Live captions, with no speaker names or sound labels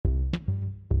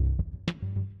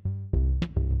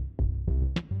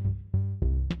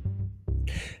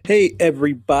Hey,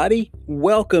 everybody.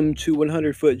 Welcome to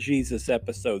 100 Foot Jesus,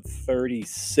 episode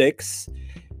 36.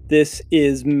 This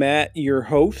is Matt, your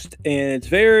host, and it's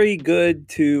very good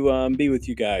to be with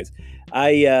you guys.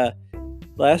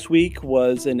 Last week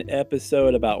was an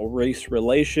episode about race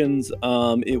relations.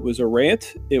 It was a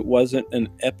rant. It wasn't an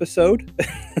episode.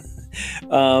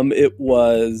 It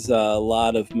was a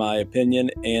lot of my opinion,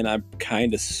 and I'm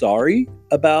kind of sorry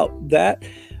about that.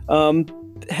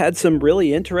 Had some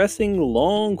really interesting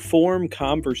long form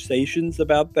conversations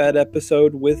about that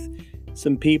episode with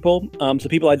some people. Some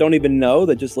people I don't even know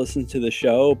that just listen to the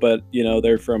show, but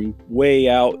they're from way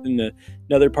out in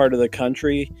another part of the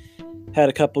country. Had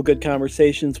a couple good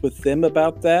conversations with them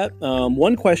about that.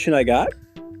 One question I got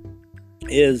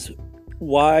is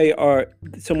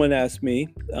someone asked me,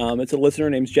 it's a listener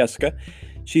named Jessica.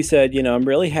 She said, I'm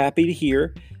really happy to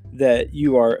hear that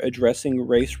you are addressing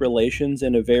race relations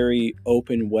in a very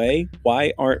open way.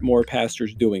 Why aren't more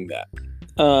pastors doing that?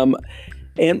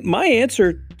 And my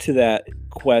answer to that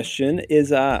question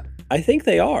is I think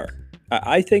they are.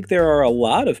 I think there are a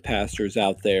lot of pastors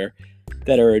out there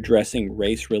that are addressing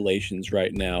race relations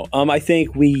right now. I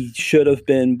think we should have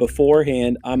been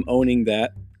beforehand. I'm owning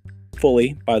that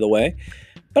fully, by the way.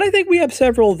 But I think we have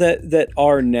several that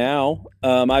are now.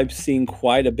 I've seen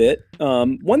quite a bit.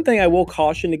 One thing I will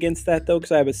caution against that, though,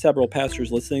 because I have several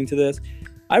pastors listening to this.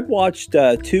 I've watched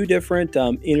two different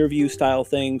interview style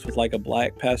things with like a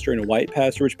black pastor and a white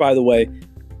pastor, which, by the way,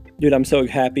 dude, I'm so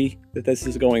happy that this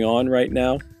is going on right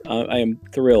now. I am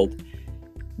thrilled.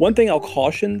 One thing I'll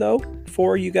caution, though,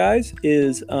 for you guys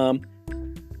is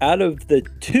out of the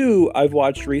two I've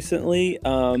watched recently,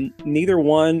 neither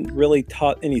one really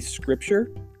taught any scripture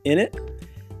in it.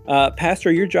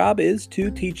 Pastor, your job is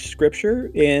to teach scripture,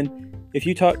 and if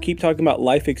you keep talking about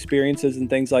life experiences and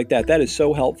things like that, that is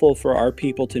so helpful for our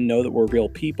people to know that we're real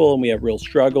people and we have real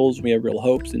struggles, we have real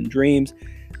hopes and dreams.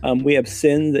 We have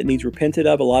sin that needs repented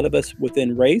of. A lot of us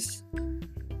within race,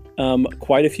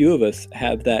 quite a few of us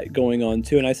have that going on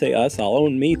too. And I say us, I'll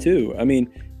own me too.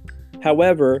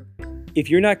 However, if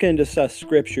you're not going to discuss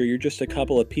scripture, you're just a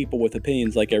couple of people with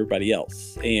opinions like everybody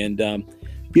else. And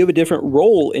you have a different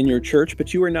role in your church,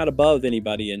 but you are not above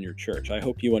anybody in your church. I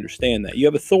hope you understand that. You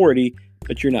have authority,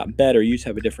 but you're not better. You just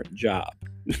have a different job.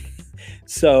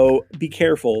 So be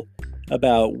careful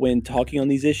about when talking on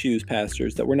these issues,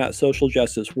 pastors, that we're not social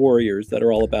justice warriors that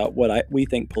are all about what we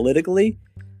think politically,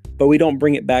 but we don't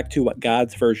bring it back to what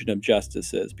God's version of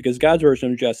justice is, because God's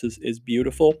version of justice is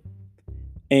beautiful.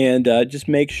 And just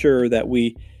make sure that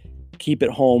we keep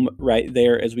it home right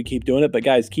there as we keep doing it. But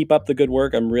guys, keep up the good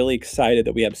work. I'm really excited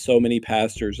that we have so many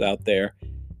pastors out there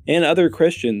and other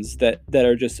Christians that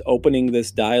are just opening this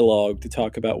dialogue to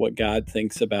talk about what God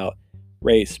thinks about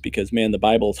race. Because, man, the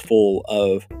Bible is full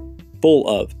of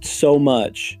so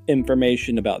much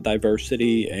information about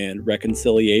diversity and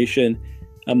reconciliation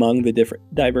among the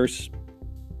different diverse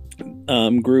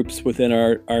groups within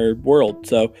our world.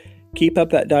 So keep up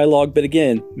that dialogue, but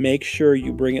again, make sure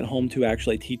you bring it home to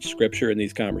actually teach scripture in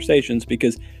these conversations,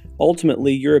 because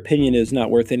ultimately your opinion is not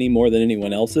worth any more than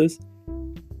anyone else's,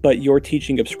 but your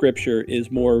teaching of scripture is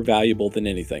more valuable than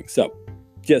anything. So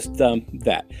just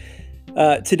that.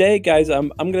 Today, guys,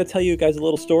 I'm going to tell you guys a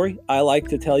little story. I like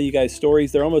to tell you guys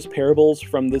stories. They're almost parables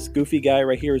from this goofy guy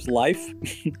right here's life.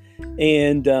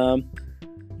 And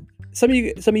some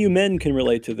of you men can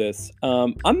relate to this.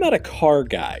 I'm not a car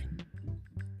guy.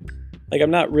 Like, I'm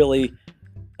not really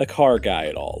a car guy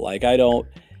at all. Like, I don't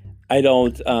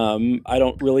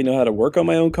really know how to work on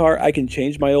my own car. I can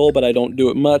change my oil, but I don't do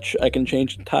it much. I can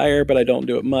change the tire, but I don't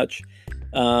do it much.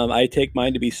 I take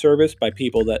mine to be serviced by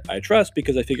people that I trust,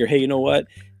 because I figure, hey, you know what?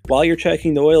 While you're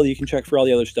checking the oil, you can check for all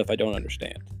the other stuff I don't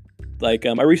understand. Like,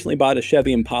 I recently bought a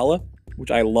Chevy Impala,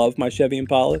 which I love my Chevy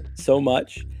Impala so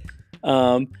much.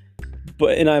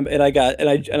 But I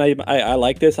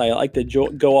like this. I like to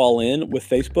go all in with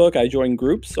Facebook. I joined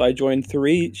groups. So I joined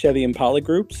 3 Chevy Impala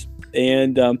groups,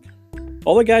 and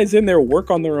all the guys in there work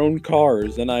on their own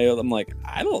cars. And I'm like,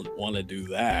 I don't want to do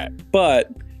that. But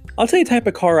I'll tell you the type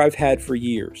of car I've had for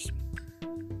years.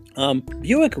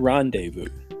 Buick Rendezvous.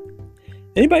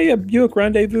 Anybody have Buick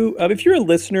Rendezvous? If you're a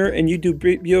listener and you do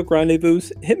Buick Rendezvous,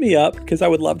 hit me up, because I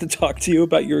would love to talk to you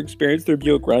about your experience through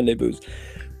Buick Rendezvous.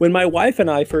 When my wife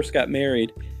and I first got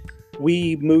married,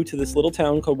 we moved to this little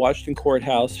town called Washington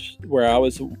Courthouse, where I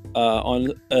was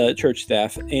on church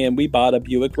staff, and we bought a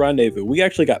Buick Rendezvous. We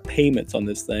actually got payments on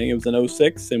this thing. It was an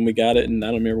 06, and we got it in,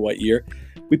 I don't remember what year.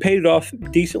 We paid it off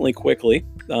decently quickly,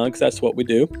 because that's what we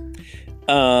do.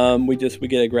 We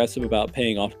get aggressive about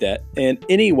paying off debt. And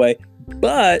anyway,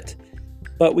 but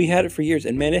we had it for years,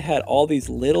 and man, it had all these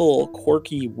little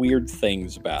quirky, weird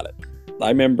things about it. I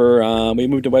remember we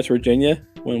moved to West Virginia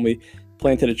when we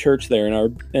planted a church there, and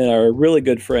our really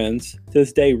good friends, to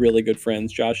this day, really good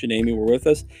friends, Josh and Amy, were with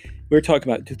us. We were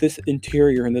talking about, dude, this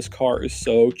interior in this car is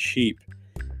so cheap.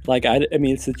 Like, I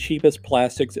mean, it's the cheapest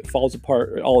plastics. It falls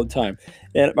apart all the time.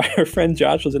 And our friend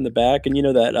Josh was in the back, and you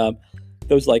know that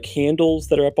those like handles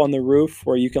that are up on the roof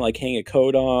where you can like hang a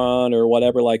coat on or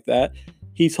whatever like that.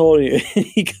 He's holding it.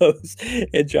 He goes,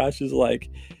 and Josh is like,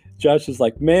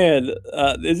 man,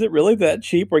 is it really that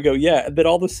cheap? Or I go, yeah. And then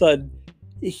all of a sudden,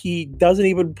 he doesn't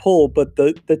even pull, but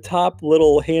the top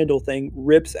little handle thing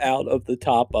rips out of the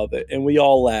top of it, and we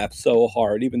all laughed so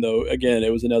hard, even though, again,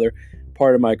 it was another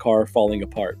part of my car falling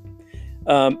apart.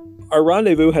 Our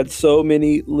rendezvous had so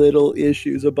many little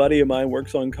issues. A buddy of mine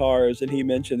works on cars, and he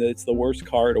mentioned that it's the worst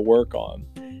car to work on.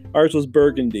 Ours was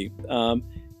burgundy.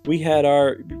 We had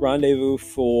our rendezvous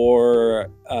for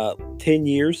 10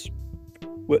 years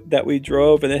that we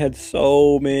drove, and it had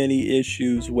so many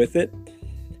issues with it.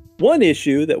 One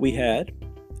issue that we had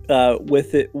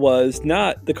with it was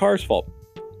not the car's fault.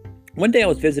 One day I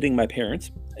was visiting my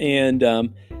parents, and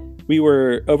we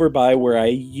were over by where I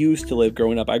used to live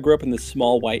growing up. I grew up in this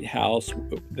small white house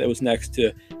that was next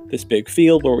to this big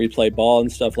field where we played ball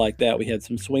and stuff like that. We had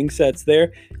some swing sets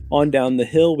there. On down the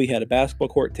hill, we had a basketball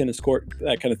court, tennis court,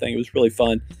 that kind of thing. It was really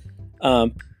fun.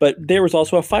 But there was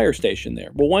also a fire station there.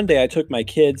 Well, one day I took my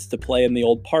kids to play in the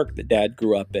old park that Dad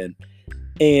grew up in.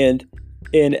 And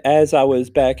as I was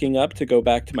backing up to go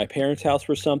back to my parents' house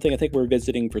for something, I think we were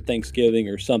visiting for Thanksgiving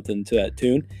or something to that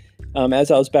tune.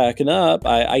 As I was backing up,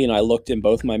 I looked in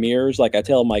both my mirrors like I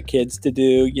tell my kids to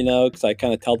do, because I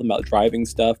kind of tell them about driving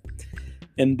stuff.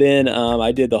 And then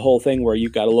I did the whole thing where you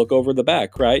got to look over the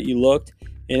back, right? You looked,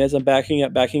 and as I'm backing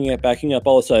up,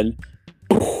 all of a sudden,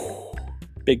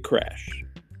 big crash.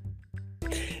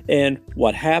 And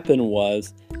what happened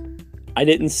was, I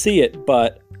didn't see it,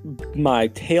 but my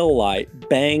tail light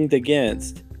banged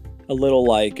against a little,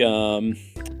 like,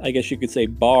 I guess you could say,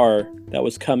 bar that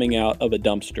was coming out of a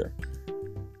dumpster,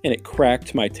 and it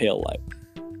cracked my tail light.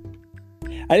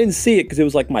 I didn't see it because it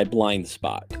was like my blind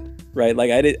spot, right? Like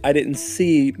I didn't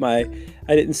see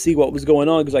what was going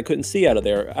on because I couldn't see out of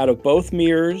there. Out of both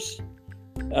mirrors,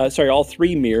 all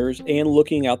three mirrors, and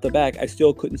looking out the back, I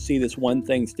still couldn't see this one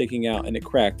thing sticking out, and it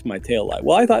cracked my tail light.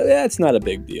 Well, I thought, it's not a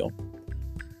big deal.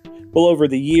 Well, over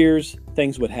the years,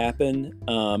 things would happen.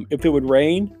 If it would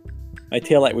rain, my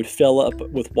taillight would fill up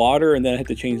with water, and then I had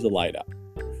to change the light out.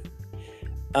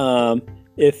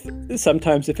 If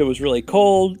it was really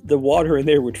cold, the water in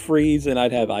there would freeze, and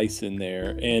I'd have ice in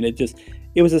there, and it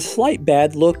was a slight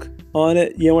bad look on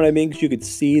it. You know what I mean? Because you could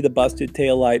see the busted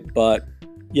taillight, but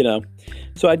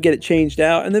so I'd get it changed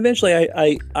out, and eventually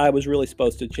I was really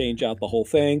supposed to change out the whole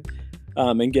thing.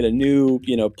 And get a new,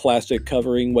 plastic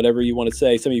covering, whatever you want to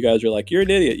say. Some of you guys are like, "You're an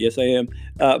idiot." Yes, I am.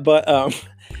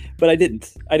 But I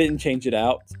didn't. I didn't change it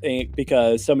out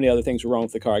because so many other things were wrong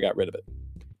with the car. I got rid of it.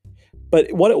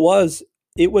 But what it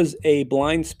was a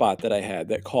blind spot that I had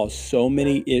that caused so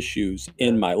many issues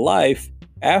in my life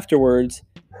afterwards.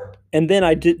 And then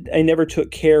I never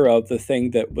took care of the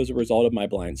thing that was a result of my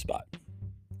blind spot.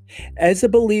 As a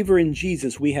believer in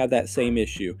Jesus, we have that same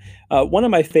issue. One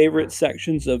of my favorite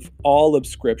sections of all of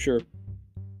Scripture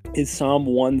is Psalm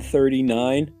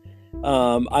 139.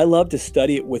 I love to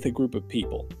study it with a group of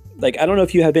people. Like, I don't know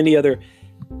if you have any other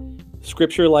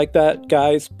Scripture like that,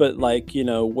 guys, but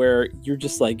where you're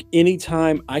just like,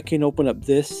 anytime I can open up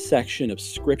this section of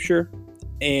Scripture,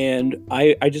 and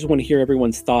I just want to hear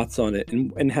everyone's thoughts on it,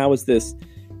 and how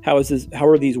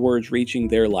are these words reaching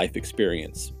their life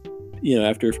experience?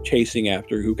 After chasing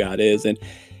after who God is.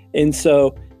 And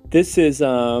so this is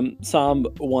Psalm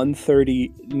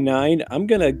 139. I'm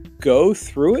going to go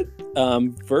through it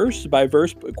verse by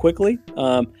verse quickly.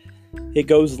 It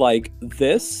goes like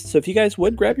this. So if you guys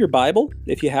would grab your Bible,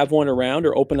 if you have one around,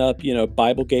 or open up,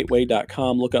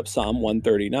 BibleGateway.com, look up Psalm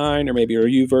 139, or maybe your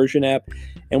YouVersion app.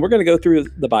 And we're going to go through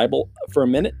the Bible for a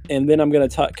minute, and then I'm going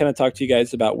to kind of talk to you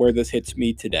guys about where this hits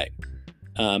me today.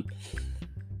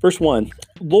 Verse 1,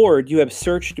 Lord, you have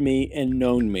searched me and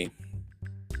known me.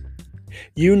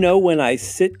 You know when I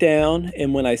sit down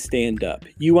and when I stand up.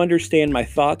 You understand my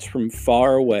thoughts from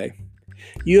far away.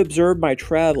 You observe my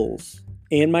travels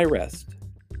and my rest.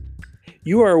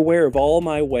 You are aware of all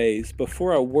my ways.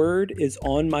 Before a word is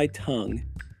on my tongue,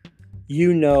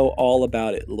 you know all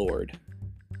about it, Lord.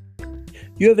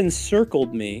 You have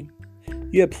encircled me.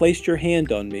 You have placed your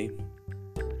hand on me.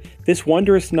 This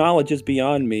wondrous knowledge is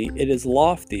beyond me. It is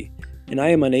lofty, and I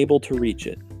am unable to reach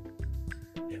it.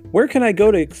 Where can I go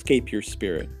to escape your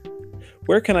spirit?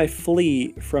 Where can I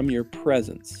flee from your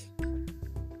presence?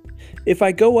 If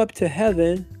I go up to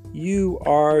heaven, you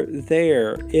are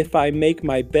there. If I make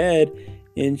my bed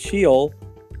in Sheol,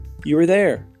 you are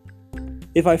there.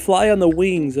 If I fly on the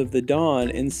wings of the dawn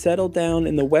and settle down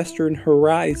in the western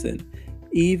horizon,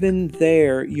 even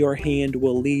there your hand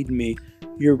will lead me,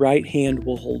 your right hand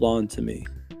will hold on to me.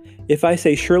 If I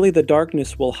say, surely the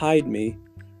darkness will hide me,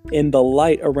 and the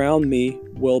light around me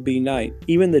will be night,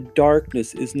 even the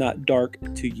darkness is not dark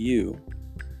to you.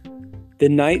 The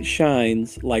night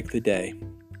shines like the day.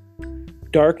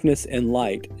 Darkness and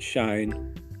light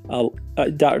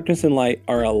darkness and light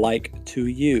are alike to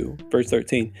you. Verse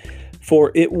 13.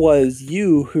 For it was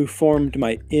you who formed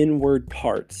my inward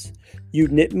parts. You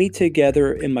knit me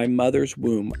together in my mother's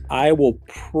womb. I will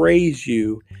praise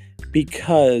you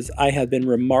because I have been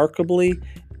remarkably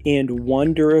and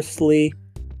wondrously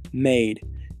made.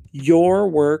 Your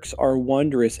works are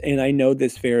wondrous, and I know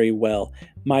this very well.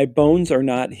 My bones are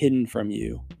not hidden from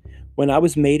you. When I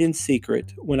was made in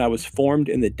secret, when I was formed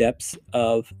in the depths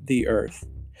of the earth,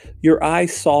 your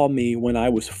eyes saw me when I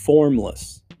was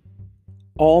formless.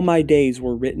 All my days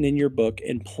were written in your book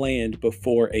and planned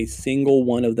before a single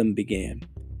one of them began.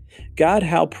 God,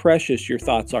 how precious your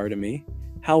thoughts are to me,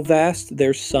 how vast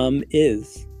their sum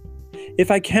is. If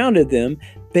I counted them,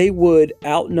 they would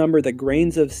outnumber the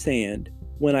grains of sand.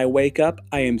 When I wake up,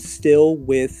 I am still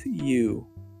with you.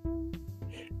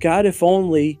 God, if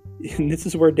only, and this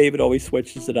is where David always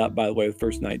switches it up, by the way, with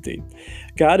verse 19.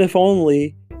 God, if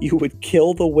only you would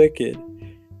kill the wicked.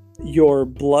 You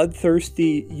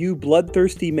bloodthirsty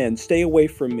men, stay away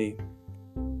from me.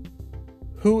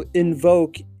 Who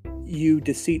invoke you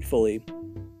deceitfully.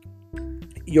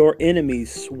 Your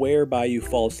enemies swear by you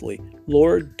falsely.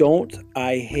 Lord, don't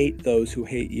I hate those who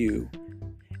hate you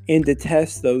and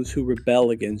detest those who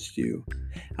rebel against you.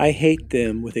 I hate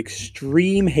them with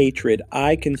extreme hatred.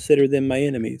 I consider them my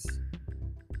enemies.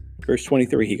 Verse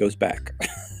 23, he goes back.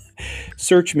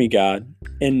 Search me, God,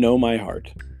 and know my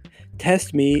heart.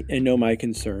 Test me and know my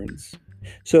concerns.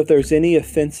 So if there's any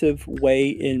offensive way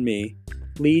in me,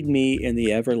 lead me in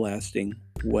the everlasting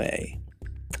way.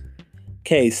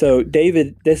 Okay, so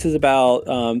David, this is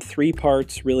about 3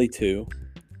 parts, really 2.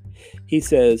 He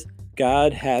says,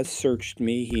 God has searched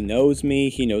me. He knows me.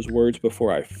 He knows words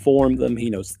before I form them. He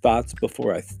knows thoughts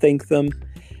before I think them.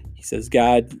 He says,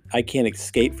 God, I can't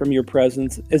escape from your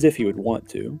presence, as if he would want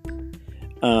to.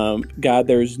 God,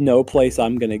 there's no place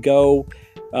I'm going to go.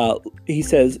 He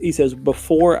says,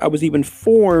 before I was even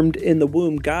formed in the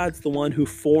womb, God's the one who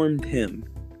formed him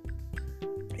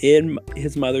in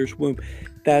his mother's womb.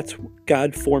 That's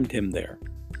God formed him there.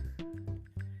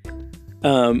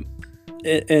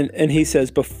 And he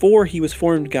says, before he was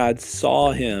formed, God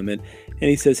saw him, and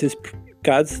he says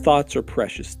God's thoughts are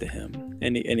precious to him,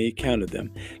 and he counted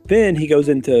them. Then he goes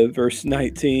into verse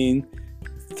 19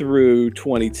 through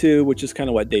 22, which is kind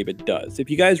of what David does. If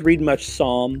you guys read much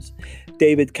Psalms,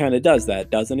 David kind of does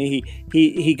that, doesn't he?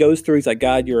 He goes through, he's like,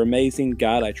 God, you're amazing.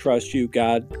 God, I trust you.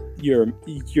 God, you're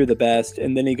the best.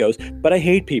 And then he goes, but I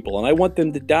hate people and I want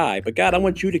them to die. But God, I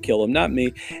want you to kill them, not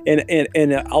me.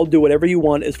 And I'll do whatever you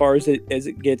want as far as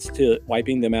it gets to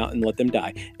wiping them out and let them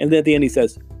die. And then at the end he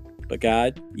says, but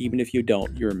God, even if you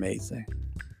don't, you're amazing.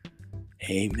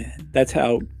 Amen. That's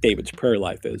how David's prayer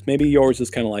life is. Maybe yours is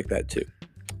kind of like that too.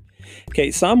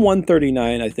 Okay, Psalm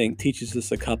 139, I think, teaches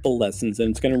us a couple lessons, and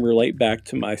it's going to relate back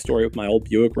to my story with my old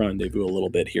Buick Rendezvous a little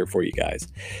bit here for you guys.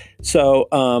 So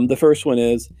the first one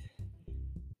is,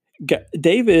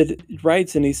 David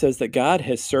writes and he says that God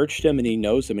has searched him and he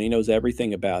knows him and he knows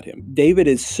everything about him. David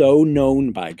is so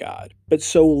known by God, but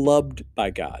so loved by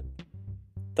God.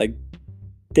 Like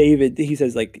David, he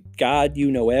says, like, God, you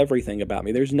know everything about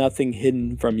me. There's nothing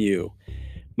hidden from you.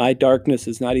 My darkness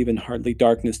is not even hardly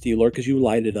darkness to you, Lord, because you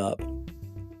light it up.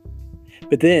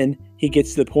 But then he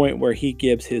gets to the point where he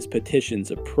gives his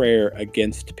petitions of prayer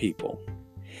against people.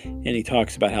 And he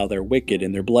talks about how they're wicked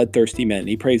and they're bloodthirsty men. And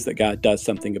he prays that God does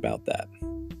something about that.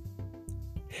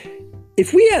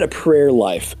 If we had a prayer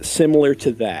life similar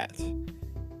to that,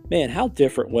 man, how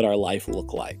different would our life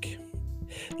look like?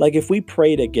 Like if we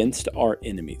prayed against our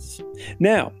enemies.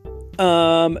 Now,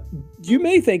 you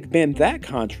may think, man, that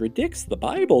contradicts the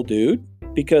Bible, dude,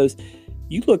 because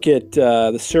you look at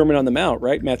the Sermon on the Mount,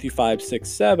 right? Matthew 5, 6,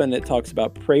 7, it talks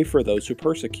about pray for those who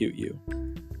persecute you.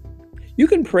 You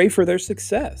can pray for their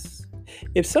success.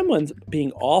 If someone's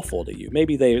being awful to you,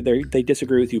 maybe they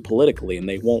disagree with you politically and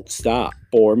they won't stop,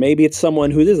 or maybe it's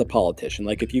someone who is a politician,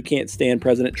 like if you can't stand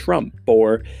President Trump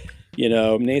or, you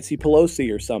know, Nancy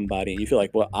Pelosi or somebody, and you feel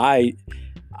like, well,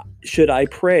 should I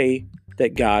pray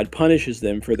that God punishes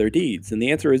them for their deeds? And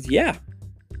the answer is, yeah,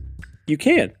 you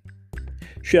can.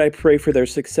 Should I pray for their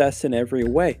success in every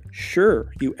way?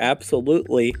 Sure, you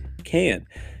absolutely can.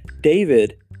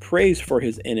 David prays for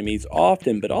his enemies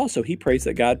often, but also he prays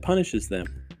that God punishes them.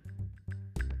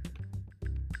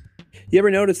 You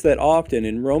ever notice that often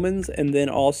in Romans and then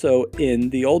also in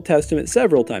the Old Testament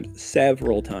several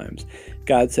times,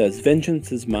 God says,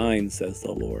 "Vengeance is mine, says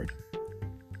the Lord."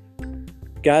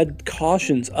 God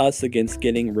cautions us against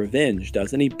getting revenge,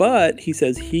 doesn't he? But he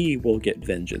says he will get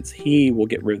vengeance. He will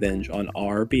get revenge on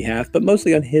our behalf, but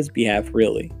mostly on his behalf,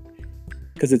 really,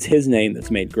 because it's his name that's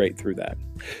made great through that.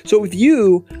 So if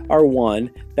you are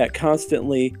one that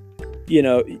constantly,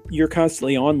 you're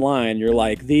constantly online, you're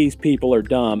like, these people are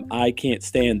dumb, I can't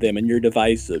stand them, and you're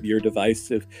divisive.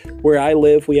 Where I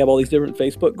live, we have all these different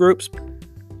Facebook groups.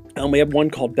 We have one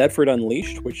called Bedford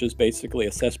Unleashed, which is basically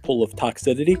a cesspool of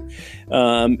toxicity.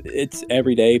 It's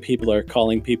every day people are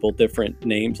calling people different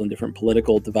names on different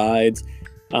political divides.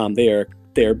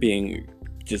 They're being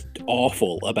just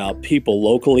awful about people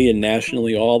locally and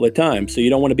nationally all the time. So you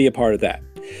don't want to be a part of that.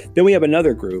 Then we have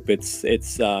another group. It's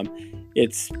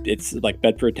like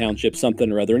Bedford Township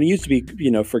something or other, and it used to be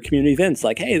for community events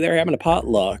like, hey, they're having a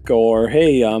potluck, or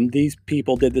hey, these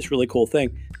people did this really cool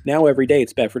thing. Now every day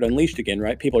it's Bedford Unleashed again,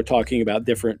 right? People are talking about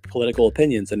different political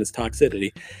opinions and it's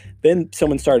toxicity. Then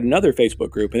someone started another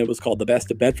Facebook group and it was called The Best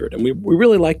of Bedford, and we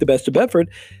really like The Best of Bedford.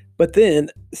 But then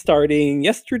starting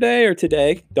yesterday or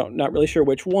today, not really sure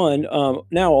which one,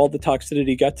 now all the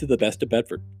toxicity got to The Best of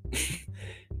Bedford.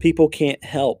 People can't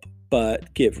help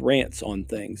but give rants on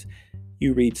things.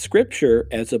 You read scripture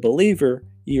as a believer,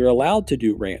 you're allowed to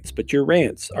do rants, but your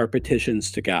rants are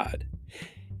petitions to God.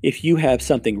 If you have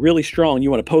something really strong you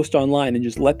want to post online and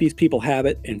just let these people have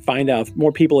it and find out if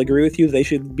more people agree with you, they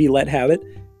should be let have it,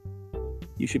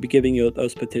 you should be giving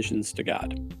those petitions to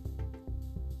God.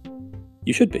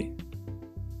 You should be.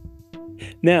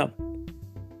 Now,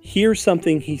 here's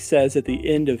something he says at the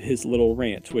end of his little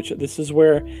rant, which this is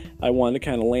where I want to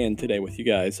kind of land today with you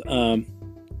guys.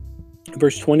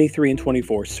 Verse 23 and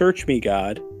 24, "Search me,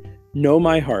 God, know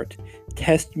my heart.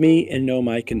 Test me and know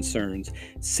my concerns.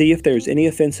 See if there's any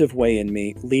offensive way in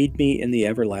me. Lead me in the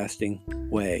everlasting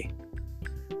way."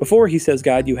 Before he says,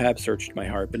 "God, you have searched my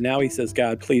heart." But now he says,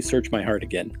 "God, please search my heart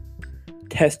again.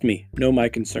 Test me, know my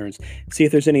concerns. See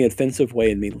if there's any offensive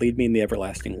way in me. Lead me in the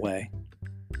everlasting way."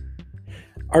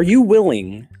 Are you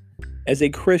willing, as a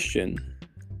Christian,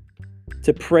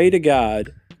 to pray to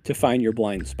God to find your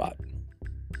blind spot?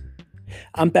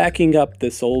 I'm backing up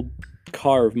this old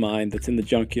car of mine that's in the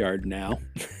junkyard now.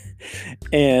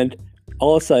 And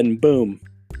all of a sudden, boom,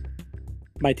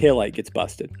 my taillight gets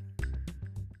busted.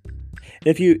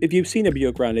 And if you've seen a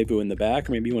Buick Rendezvous in the back,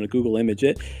 or maybe you want to Google image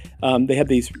it, they have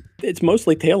these, it's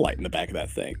mostly taillight in the back of that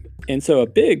thing. And so a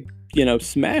big,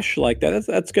 smash like that,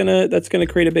 that's gonna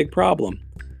create a big problem.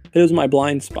 It was my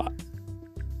blind spot.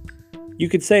 You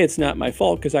could say it's not my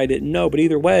fault because I didn't know, but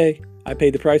either way, I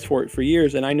paid the price for it for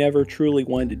years and I never truly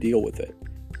wanted to deal with it.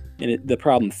 And the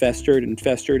problem festered and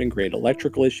created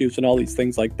electrical issues and all these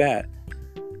things like that.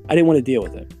 I didn't want to deal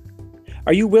with it.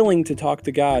 Are you willing to talk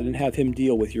to God and have him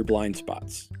deal with your blind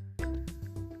spots?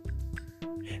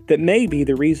 That may be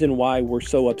the reason why we're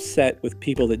so upset with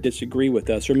people that disagree with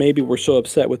us, or maybe we're so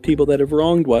upset with people that have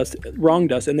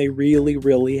wronged us, and they really,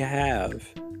 really have.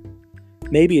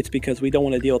 Maybe it's because we don't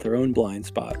want to deal with our own blind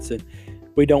spots, and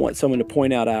we don't want someone to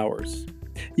point out ours.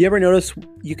 You ever notice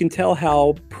you can tell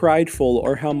how prideful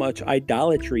or how much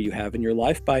idolatry you have in your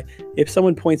life by if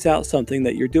someone points out something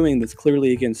that you're doing that's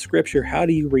clearly against Scripture, how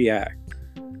do you react?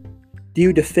 Do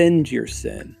you defend your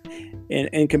sin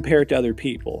and compare it to other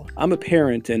people? I'm a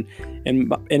parent, and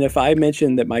if I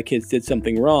mention that my kids did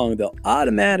something wrong, they'll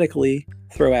automatically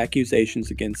throw accusations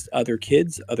against other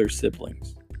kids, other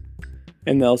siblings.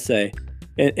 And they'll say,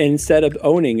 and instead of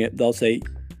owning it, they'll say,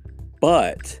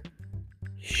 but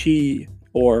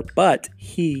but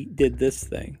he did this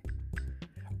thing.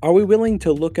 Are we willing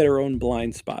to look at our own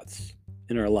blind spots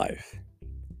in our life?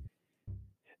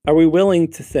 Are we willing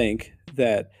to think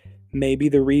that maybe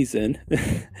the reason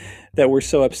that we're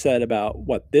so upset about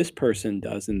what this person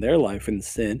does in their life and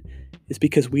sin is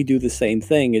because we do the same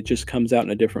thing, it just comes out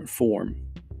in a different form?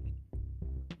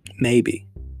 Maybe.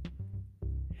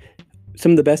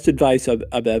 Some of the best advice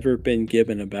I've ever been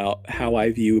given about how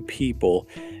I view people,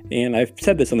 and I've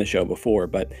said this on the show before,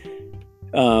 but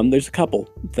there's a couple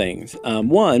things.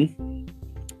 One,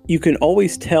 you can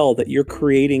always tell that you're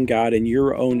creating God in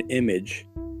your own image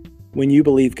when you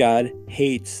believe God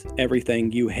hates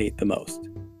everything you hate the most.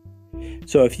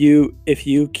 So if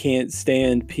you can't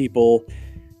stand people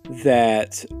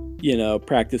that,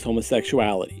 practice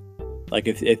homosexuality, like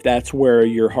if that's where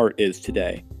your heart is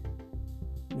today,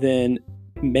 then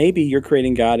maybe you're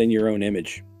creating God in your own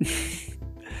image.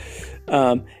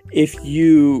 If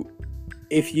you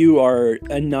if you are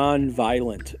a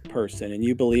non-violent person and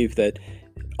you believe that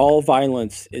all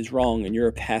violence is wrong and you're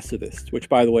a pacifist, which,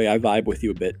 by the way, I vibe with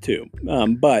you a bit too,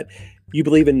 but you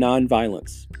believe in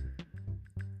non-violence,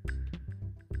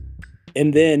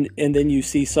 and then you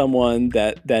see someone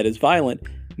that is violent,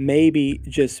 maybe,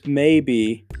 just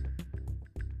maybe,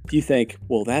 you think,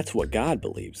 well, that's what God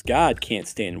believes. God can't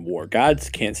stand war. God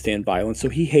can't stand violence, so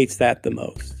he hates that the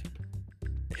most.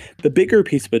 The bigger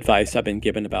piece of advice I've been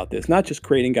given about this, not just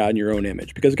creating God in your own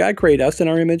image, because God created us in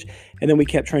our image, and then we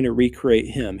kept trying to recreate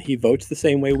him. He votes the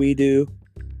same way we do.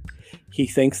 He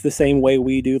thinks the same way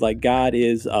we do, like God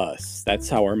is us. That's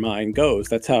how our mind goes.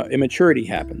 That's how immaturity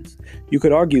happens. You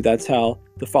could argue that's how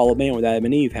the fall of man with Adam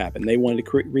and Eve happened. They wanted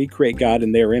to recreate God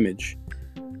in their image.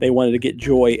 They wanted to get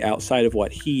joy outside of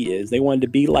what he is. They wanted to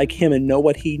be like him and know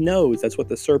what he knows. That's what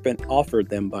the serpent offered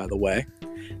them, by the way.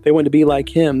 They wanted to be like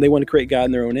him. They wanted to create God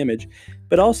in their own image.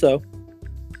 But also,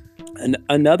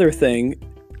 another thing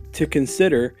to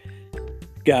consider,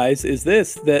 guys, is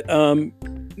this, that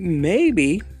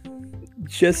maybe,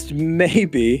 just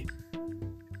maybe,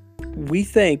 we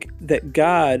think that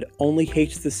God only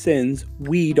hates the sins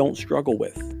we don't struggle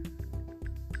with.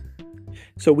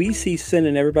 So we see sin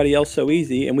in everybody else so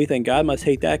easy, and we think God must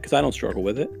hate that because I don't struggle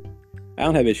with it. I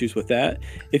don't have issues with that.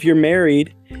 If you're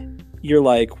married, you're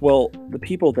like, well, the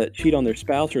people that cheat on their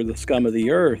spouse are the scum of the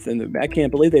earth, and I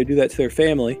can't believe they do that to their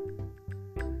family.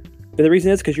 And the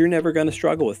reason is because you're never going to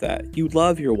struggle with that. You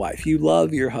love your wife. You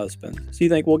love your husband. So you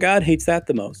think, well, God hates that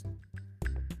the most.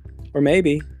 Or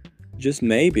maybe, just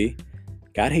maybe,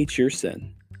 God hates your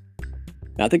sin.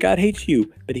 Not that God hates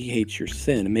you, but he hates your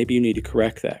sin, and maybe you need to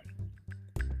correct that.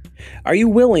 Are you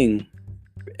willing,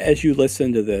 as you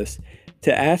listen to this,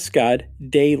 to ask God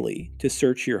daily to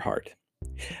search your heart?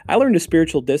 I learned a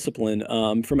spiritual discipline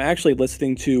from actually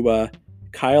listening to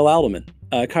Kyle Alderman.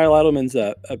 Kyle Alderman's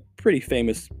a pretty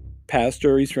famous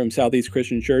pastor. He's from Southeast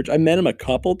Christian Church. I met him a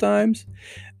couple times,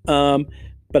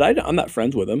 but I'm not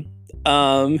friends with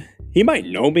him. He might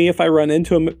know me if I run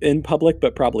into him in public,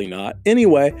 but probably not.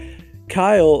 Anyway,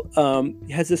 Kyle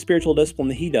has this spiritual discipline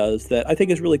that he does that I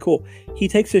think is really cool. He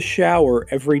takes a shower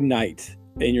every night,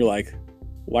 and you're like,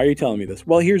 why are you telling me this?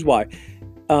 Well, here's why.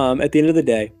 At the end of the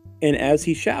day, and as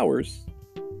he showers,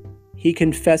 he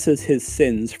confesses his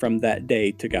sins from that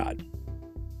day to God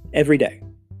every day.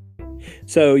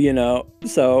 So,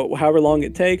 however long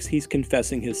it takes, he's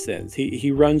confessing his sins.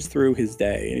 He runs through his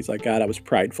day and he's like, God, I was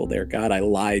prideful there. God, I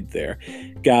lied there.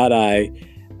 God,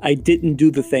 I didn't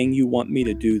do the thing you want me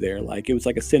to do there. Like, it was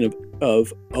like a sin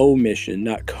of omission,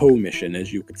 not commission,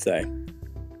 as you could say.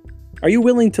 Are you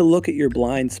willing to look at your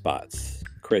blind spots,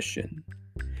 Christian,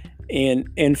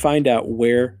 and find out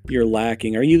where you're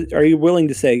lacking? Are you willing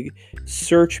to say,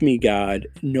 search me, God,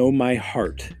 know my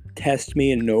heart, test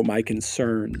me and know my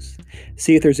concerns.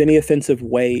 See if there's any offensive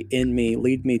way in me,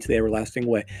 lead me to the everlasting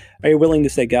way. Are you willing to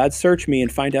say, God, search me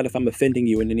and find out if I'm offending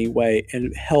you in any way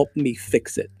and help me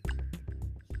fix it?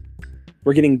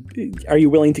 Are you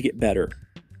willing to get better?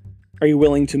 Are you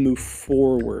willing to move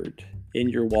forward in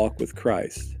your walk with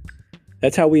Christ?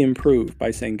 That's how we improve,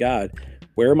 by saying, God,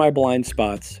 where are my blind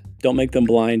spots? Don't make them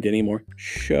blind anymore.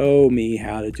 Show me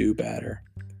how to do better.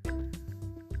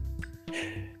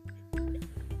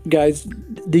 Guys,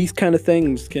 these kind of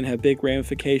things can have big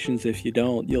ramifications if you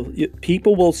don't.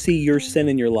 People will see your sin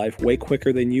in your life way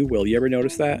quicker than you will. You ever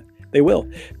notice that? They will.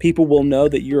 People will know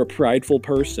that you're a prideful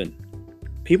person.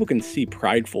 People can see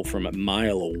prideful from a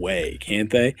mile away, can't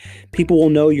they? People will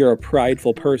know you're a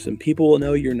prideful person. People will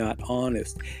know you're not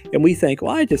honest. And we think,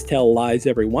 well, I just tell lies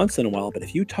every once in a while. But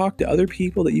if you talk to other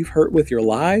people that you've hurt with your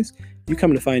lies, you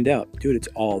come to find out, dude, it's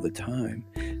all the time.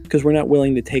 Because we're not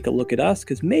willing to take a look at us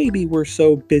because maybe we're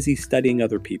so busy studying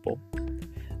other people.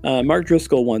 Mark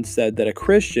Driscoll once said that a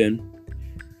Christian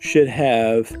should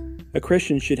have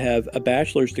a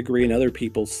bachelor's degree in other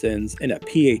people's sins and a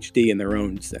PhD in their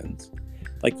own sins.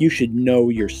 Like, you should know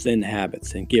your sin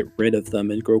habits and get rid of them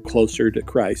and grow closer to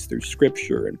Christ through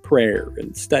scripture and prayer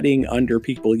and studying under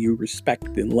people you respect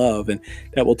and love, and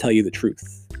that will tell you the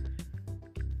truth.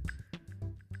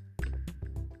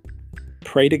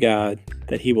 Pray to God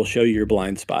that he will show you your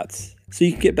blind spots so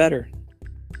you can get better.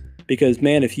 Because,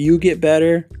 man, if you get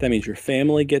better, that means your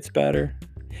family gets better.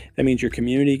 That means your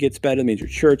community gets better. That means your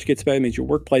church gets better. That means your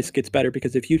workplace gets better.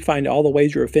 Because if you find all the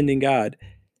ways you're offending God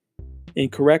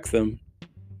and correct them,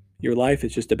 your life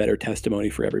is just a better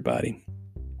testimony for everybody.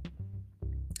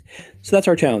 So that's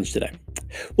our challenge today.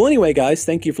 Well, anyway, guys,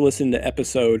 thank you for listening to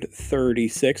episode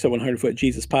 36 of 100 Foot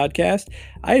Jesus podcast.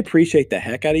 I appreciate the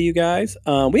heck out of you guys.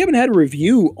 We haven't had a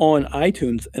review on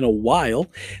iTunes in a while.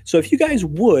 So if you guys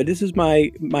would, this is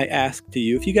my ask to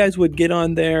you. If you guys would get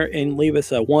on there and leave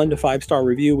us a 1 to 5 star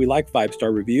review, we like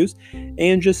 5-star reviews,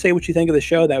 and just say what you think of the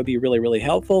show, that would be really, really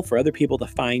helpful for other people to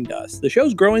find us. The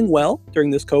show's growing well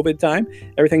during this COVID time.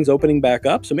 Everything's opening back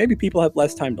up, so maybe people have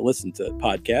less time to listen to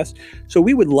podcasts. So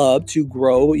we would love to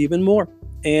grow even more.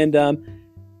 And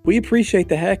we appreciate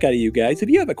the heck out of you guys. If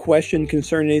you have a question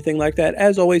concerning anything like that,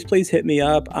 as always, please hit me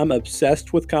up. I'm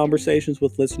obsessed with conversations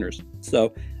with listeners.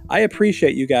 So I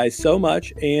appreciate you guys so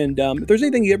much. And if there's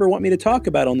anything you ever want me to talk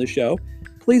about on the show,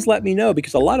 please let me know,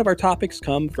 because a lot of our topics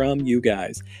come from you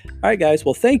guys. All right, guys.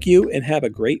 Well, thank you and have a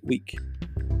great week.